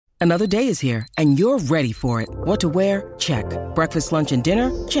Another day is here, and you're ready for it. What to wear? Check. Breakfast, lunch, and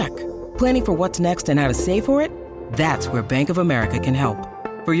dinner? Check. Planning for what's next and how to save for it? That's where Bank of America can help.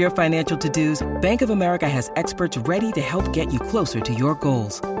 For your financial to-dos, Bank of America has experts ready to help get you closer to your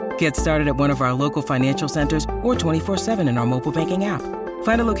goals. Get started at one of our local financial centers or 24/7 in our mobile banking app.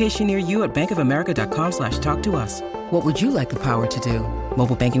 Find a location near you at bankofamerica.com/talktous. What would you like the power to do?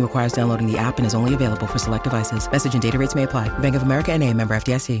 Mobile banking requires downloading the app and is only available for select devices. Message and data rates may apply. Bank of America N.A., member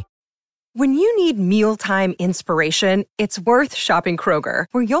FDIC. When you need mealtime inspiration, it's worth shopping Kroger,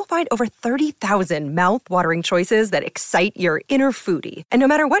 where you'll find over 30,000 mouth-watering choices that excite your inner foodie. And no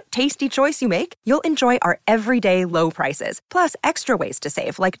matter what tasty choice you make, you'll enjoy our everyday low prices, plus extra ways to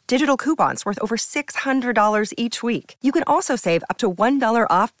save, like digital coupons worth over $600 each week. You can also save up to $1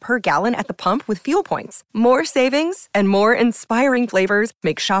 off per gallon at the pump with fuel points. More savings and more inspiring flavors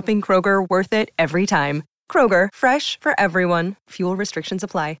make shopping Kroger worth it every time. Kroger, fresh for everyone. Fuel restrictions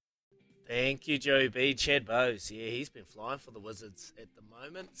apply. Thank you, Joey B. Chad Bowes. Yeah, he's been flying for the Wizards at the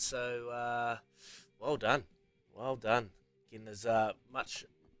moment. So, well done. Well done. Again, there's much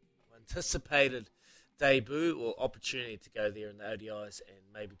anticipated debut or opportunity to go there in the ODIs and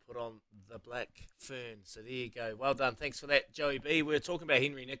maybe put on the Black Fern. So there you go. Well done. Thanks for that, Joey B. We were talking about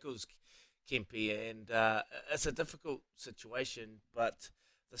Henry Nicholls, Kempe, and it's a difficult situation, but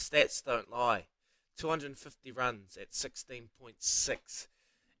the stats don't lie. 250 runs at 16.6.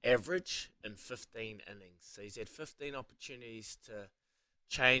 average in 15 innings. So he's had 15 opportunities to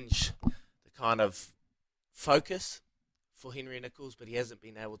change the kind of focus for Henry Nicholls, but he hasn't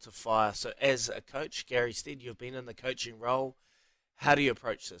been able to fire. So as a coach, Gary Stead, you've been in the coaching role. How do you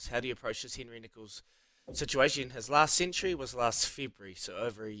approach this? How do you approach this Henry Nicholls situation? His last century was last February, so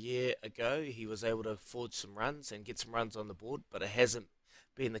over a year ago he was able to forge some runs and get some runs on the board, but it hasn't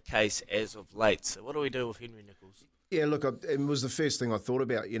been the case as of late. So what do we do with Henry Nicholls? Yeah, look, it was the first thing I thought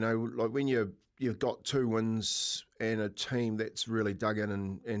about. You know, like when you've got 2 wins and a team that's really dug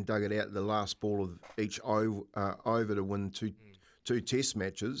in and dug it out the last ball of each over to win two test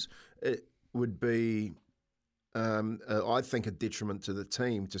matches, it would be, I think, a detriment to the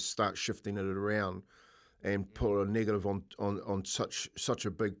team to start shifting it around and put a negative on such a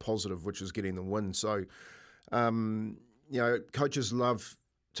big positive, which is getting the win. So, coaches love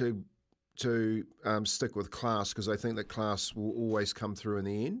to stick with class because I think that class will always come through in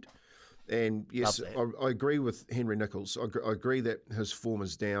the end. And yes, I agree with Henry Nicholls. I agree that his form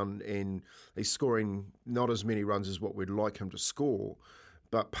is down and he's scoring not as many runs as what we'd like him to score.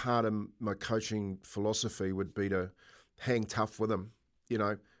 But part of my coaching philosophy would be to hang tough with him,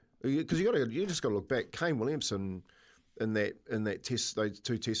 because you just got to look back. Kane Williamson in that test, those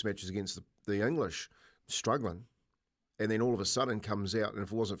 2 test matches against the English, struggling, and then all of a sudden comes out, and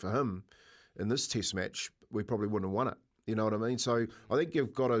if it wasn't for him in this test match, we probably wouldn't have won it. You know what I mean? So I think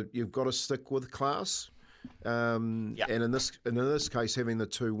you've got to stick with class. And in this case, having the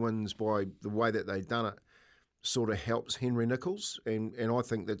 2 wins by the way that they've done it sort of helps Henry Nicholls, and I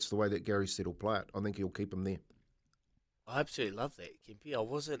think that's the way that Gary Stead will play it. I think he'll keep him there. I absolutely love that, Kempe. I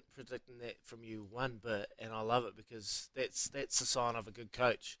wasn't predicting that from you one bit, and I love it because that's a sign of a good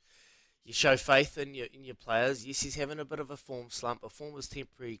coach. You show faith in your players. Yes, he's having a bit of a form slump. A form is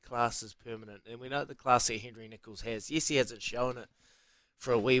temporary, class is permanent. And we know the class that Henry Nicholls has. Yes, he hasn't shown it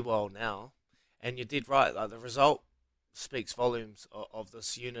for a wee while now. And you did right. Like, the result speaks volumes of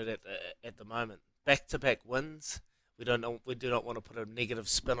this unit at the moment. Back-to-back wins. We do not want to put a negative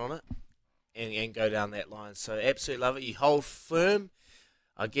spin on it and go down that line. So absolutely love it. You hold firm.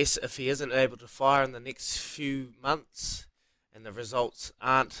 I guess if he isn't able to fire in the next few months and the results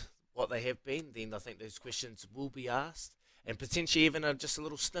aren't what they have been, then I think those questions will be asked, and potentially even just a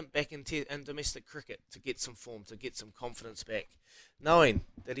little stint back in domestic cricket to get some form, to get some confidence back, knowing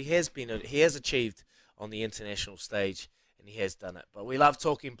that he has achieved on the international stage, and he has done it. But we love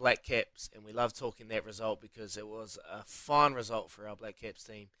talking Black Caps, and we love talking that result because it was a fine result for our Black Caps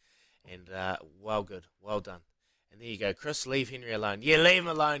team, and well done. And there you go, Chris. Leave Henry alone. Yeah, leave him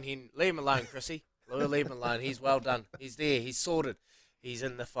alone, Leave him alone, Chrissy. Leave him alone. He's well done. He's there. He's sorted. He's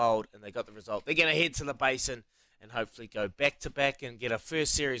in the fold, and they got the result. They're going to head to the Basin and hopefully go back-to-back and get a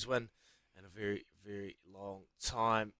first series win in a very, very long time.